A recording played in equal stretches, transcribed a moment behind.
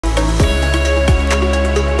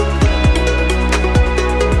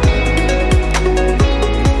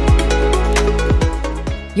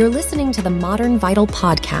You're listening to the Modern Vital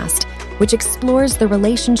podcast, which explores the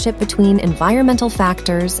relationship between environmental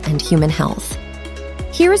factors and human health.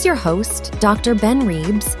 Here is your host, Dr. Ben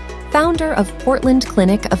Reebs, founder of Portland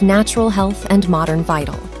Clinic of Natural Health and Modern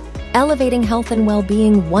Vital, elevating health and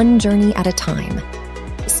well-being one journey at a time.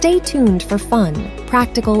 Stay tuned for fun,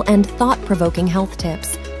 practical, and thought-provoking health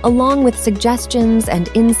tips, along with suggestions and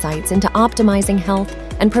insights into optimizing health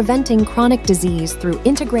and preventing chronic disease through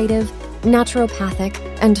integrative, naturopathic,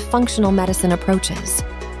 and functional medicine approaches.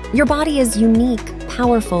 Your body is unique,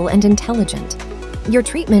 powerful, and intelligent. Your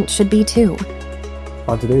treatment should be too.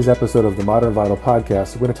 On today's episode of the Modern Vital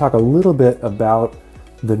podcast, we're going to talk a little bit about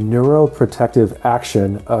the neuroprotective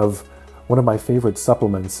action of one of my favorite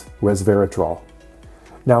supplements, Resveratrol.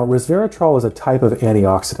 Now, Resveratrol is a type of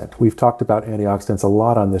antioxidant. We've talked about antioxidants a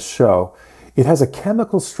lot on this show. It has a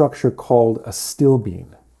chemical structure called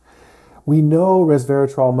astilbene. We know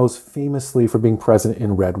resveratrol most famously for being present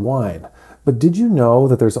in red wine. But did you know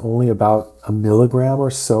that there's only about a milligram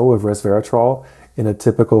or so of resveratrol in a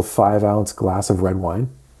typical 5-ounce glass of red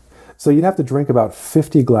wine? So you'd have to drink about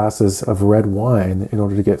 50 glasses of red wine in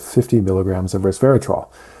order to get 50 milligrams of resveratrol.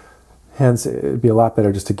 Hence, it'd be a lot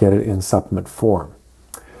better just to get it in supplement form.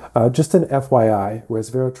 Just an FYI,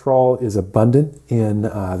 resveratrol is abundant in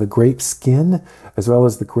the grape skin as well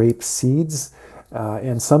as the grape seeds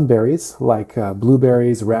and some berries like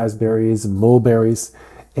blueberries, raspberries, mulberries,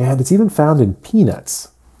 and it's even found in peanuts,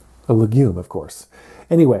 a legume, of course.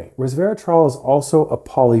 Anyway, resveratrol is also a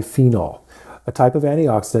polyphenol, a type of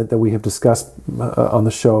antioxidant that we have discussed on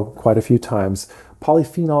the show quite a few times.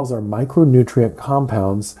 Polyphenols are micronutrient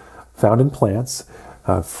compounds found in plants,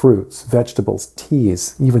 fruits, vegetables,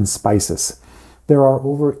 teas, even spices. There are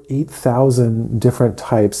over 8,000 different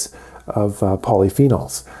types of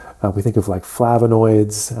polyphenols. We think of like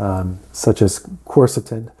flavonoids, such as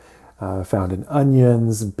quercetin, found in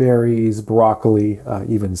onions, berries, broccoli,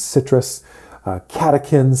 even citrus,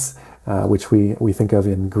 catechins, which we think of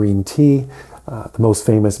in green tea, the most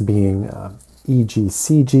famous being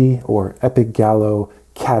EGCG or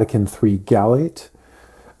epigallocatechin-3 gallate.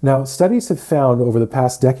 Now, studies have found over the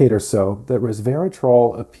past decade or so that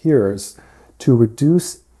resveratrol appears to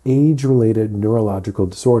reduce age-related neurological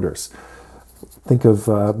disorders. Think of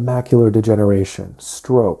macular degeneration,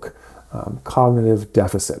 stroke, cognitive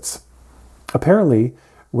deficits. Apparently,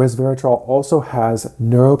 resveratrol also has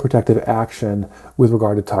neuroprotective action with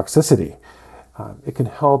regard to toxicity. It can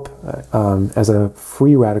help as a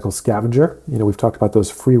free radical scavenger. You know, we've talked about those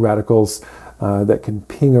free radicals that can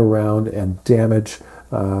ping around and damage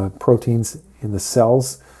proteins in the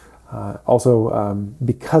cells. Also,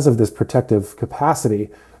 because of this protective capacity,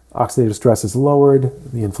 oxidative stress is lowered.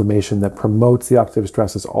 The inflammation that promotes the oxidative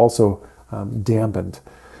stress is also dampened.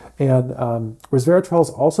 And resveratrol has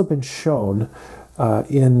also been shown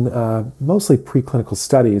in mostly preclinical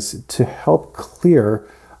studies to help clear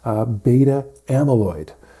beta amyloid,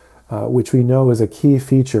 which we know is a key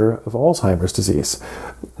feature of Alzheimer's disease.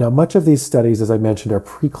 Now, much of these studies, as I mentioned, are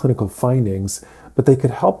preclinical findings, but they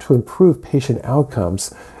could help to improve patient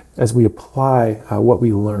outcomes as we apply what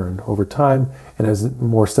we learn over time and as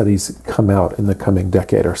more studies come out in the coming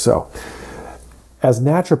decade or so. As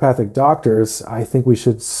naturopathic doctors, I think we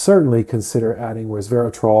should certainly consider adding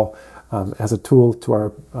resveratrol as a tool to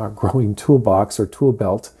our growing toolbox or tool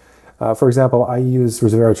belt. For example, I use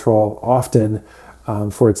resveratrol often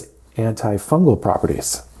for its antifungal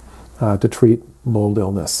properties to treat mold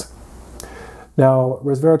illness. Now,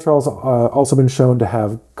 resveratrol has also been shown to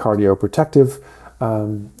have cardioprotective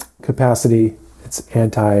capacity. It's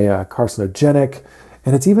anti-carcinogenic,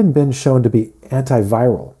 and it's even been shown to be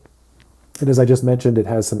antiviral. And as I just mentioned, it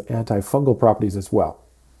has some antifungal properties as well.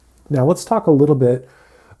 Now, let's talk a little bit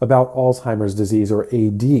about Alzheimer's disease, or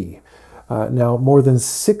AD. Now, more than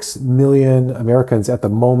 6 million Americans at the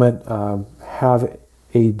moment have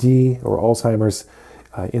AD, or Alzheimer's,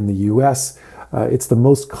 in the US. It's the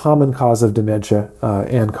most common cause of dementia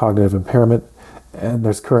and cognitive impairment, and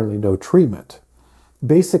there's currently no treatment.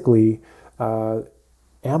 Basically,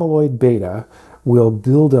 amyloid beta will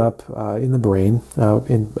build up in the brain,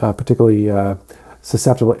 in particularly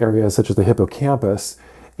susceptible areas such as the hippocampus,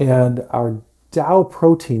 and our Tau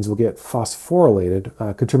proteins will get phosphorylated,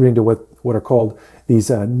 contributing to what are called these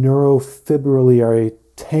neurofibrillary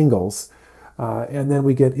tangles, and then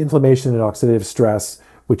we get inflammation and oxidative stress,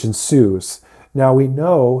 which ensues. Now, we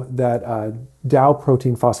know that Tau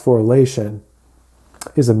protein phosphorylation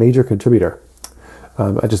is a major contributor.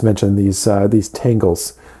 I just mentioned these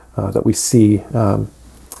tangles that we see, and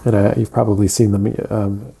you've probably seen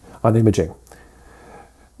them on imaging.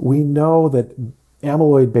 We know that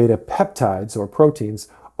amyloid beta peptides, or proteins,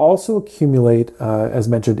 also accumulate, as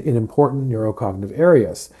mentioned, in important neurocognitive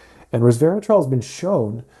areas. And resveratrol has been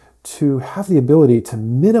shown to have the ability to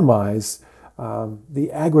minimize the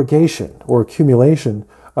aggregation or accumulation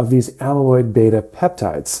of these amyloid beta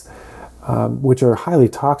peptides, which are highly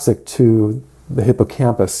toxic to the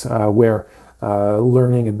hippocampus, where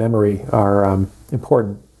learning and memory are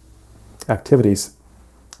important activities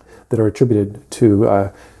that are attributed to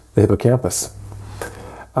the hippocampus.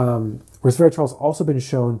 Resveratrol has also been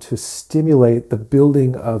shown to stimulate the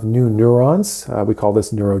building of new neurons. We call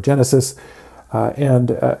this neurogenesis,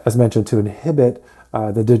 and as mentioned, to inhibit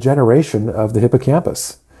the degeneration of the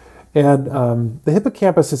hippocampus. And the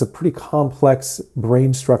hippocampus is a pretty complex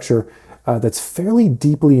brain structure that's fairly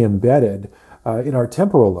deeply embedded in our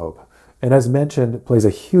temporal lobe. And as mentioned, it plays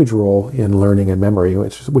a huge role in learning and memory,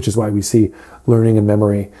 which is why we see learning and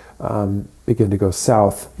memory begin to go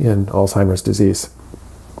south in Alzheimer's disease.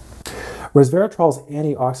 Resveratrol's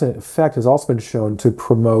antioxidant effect has also been shown to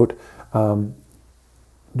promote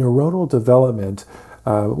neuronal development,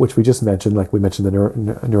 which we just mentioned, like we mentioned the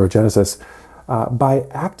neurogenesis, by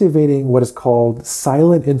activating what is called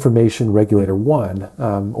silent information regulator 1,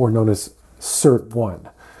 or known as SIRT1.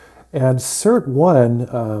 And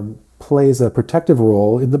SIRT1 plays a protective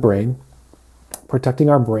role in the brain, protecting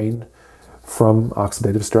our brain from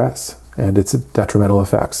oxidative stress and its detrimental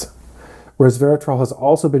effects. Resveratrol has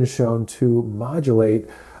also been shown to modulate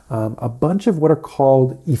a bunch of what are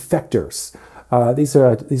called effectors. These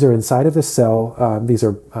are inside of the cell. These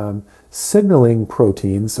are signaling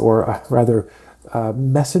proteins, or rather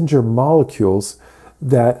messenger molecules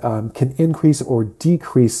that can increase or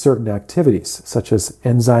decrease certain activities, such as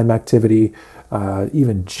enzyme activity,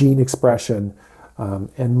 even gene expression,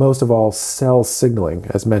 and most of all, cell signaling,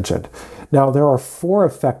 as mentioned. Now, there are 4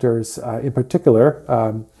 effectors in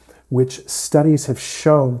particular, which studies have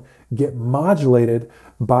shown get modulated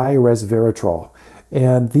by resveratrol.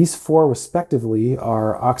 And these 4 respectively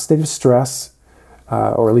are oxidative stress,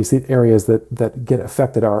 or at least the areas that get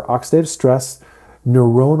affected are oxidative stress,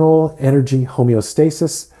 neuronal energy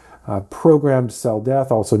homeostasis, programmed cell death,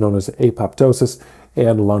 also known as apoptosis,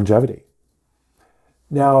 and longevity.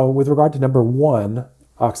 Now, with regard to number 1,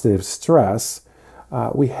 oxidative stress,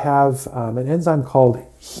 we have an enzyme called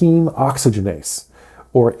heme oxygenase,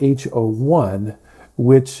 or HO1,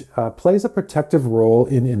 which plays a protective role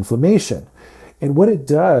in inflammation. And what it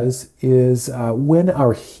does is when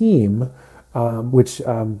our heme, which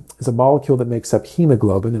is a molecule that makes up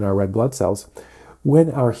hemoglobin in our red blood cells,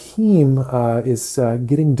 when our heme is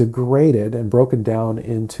getting degraded and broken down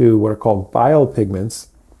into what are called bile pigments,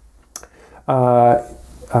 HO1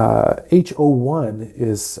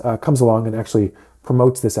 comes along and actually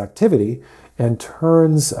promotes this activity and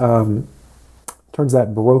turns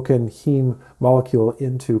that broken heme molecule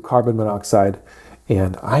into carbon monoxide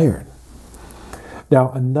and iron.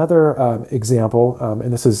 Now, another example,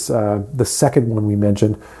 and this is the second one we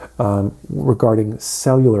mentioned regarding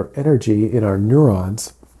cellular energy in our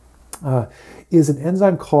neurons, is an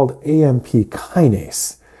enzyme called AMP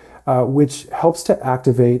kinase, which helps to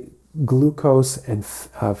activate glucose and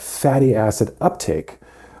fatty acid uptake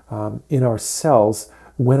in our cells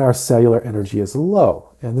when our cellular energy is low.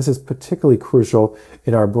 And this is particularly crucial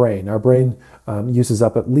in our brain. Our brain uses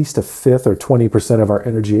up at least 1/5 or 20% of our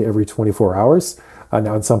energy every 24 hours.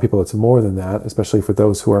 Now, in some people, it's more than that, especially for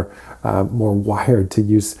those who are more wired to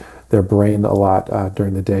use their brain a lot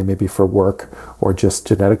during the day, maybe for work or just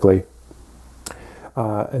genetically.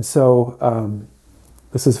 And so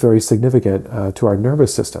this is very significant to our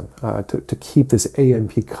nervous system, to keep this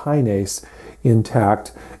AMP kinase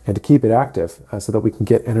intact and to keep it active so that we can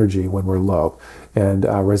get energy when we're low. And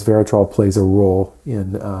resveratrol plays a role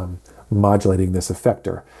in modulating this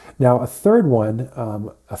effector. Now, a third one,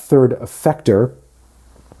 a third effector,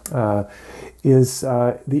 is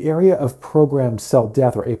the area of programmed cell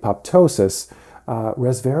death, or apoptosis.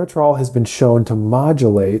 Resveratrol has been shown to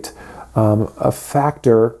modulate a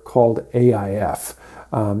factor called AIF.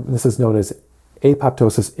 This is known as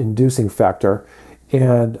apoptosis inducing factor.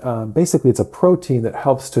 And basically, it's a protein that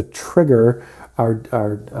helps to trigger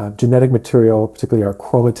our genetic material, particularly our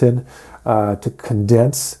chromatin, to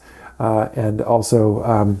condense and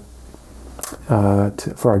also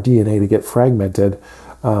for our DNA to get fragmented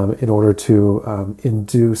in order to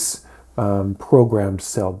induce programmed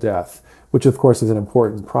cell death, which of course is an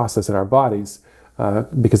important process in our bodies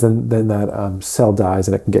because then that cell dies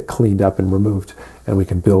and it can get cleaned up and removed and we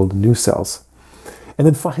can build new cells. And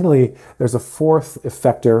then finally, there's a fourth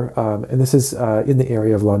effector, and this is in the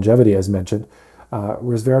area of longevity, as mentioned.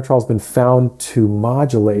 Resveratrol has been found to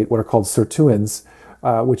modulate what are called sirtuins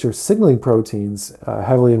which are signaling proteins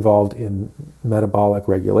heavily involved in metabolic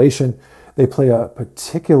regulation. They play a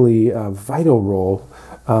particularly vital role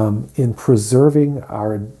in preserving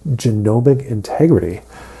our genomic integrity.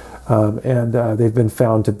 And they've been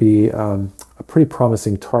found to be a pretty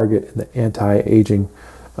promising target in the anti-aging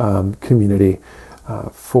community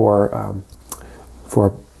for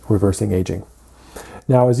reversing aging.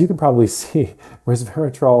 Now, as you can probably see,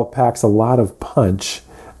 resveratrol packs a lot of punch,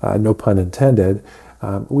 no pun intended.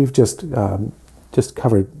 We've just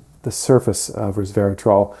covered the surface of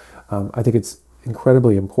resveratrol. I think it's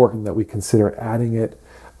incredibly important that we consider adding it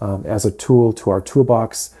as a tool to our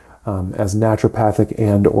toolbox as naturopathic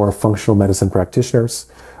and or functional medicine practitioners,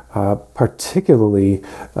 particularly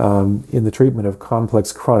in the treatment of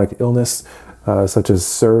complex chronic illness, such as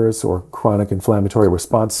CIRS or chronic inflammatory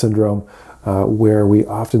response syndrome, where we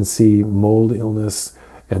often see mold illness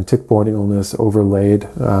and tick-borne illness overlaid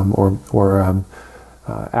or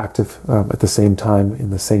active at the same time in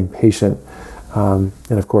the same patient. And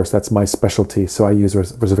of course, that's my specialty, so I use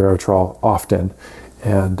resveratrol often,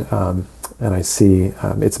 and I see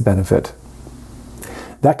its benefit.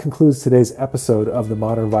 That concludes today's episode of the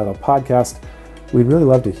Modern Vital Podcast. We'd really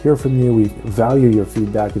love to hear from you. We value your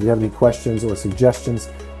feedback. If you have any questions or suggestions,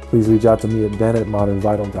 please reach out to me at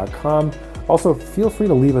ben@modernvital.com. Also, feel free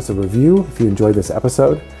to leave us a review if you enjoyed this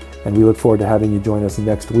episode, and we look forward to having you join us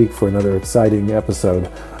next week for another exciting episode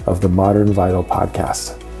of the Modern Vital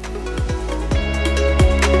Podcast.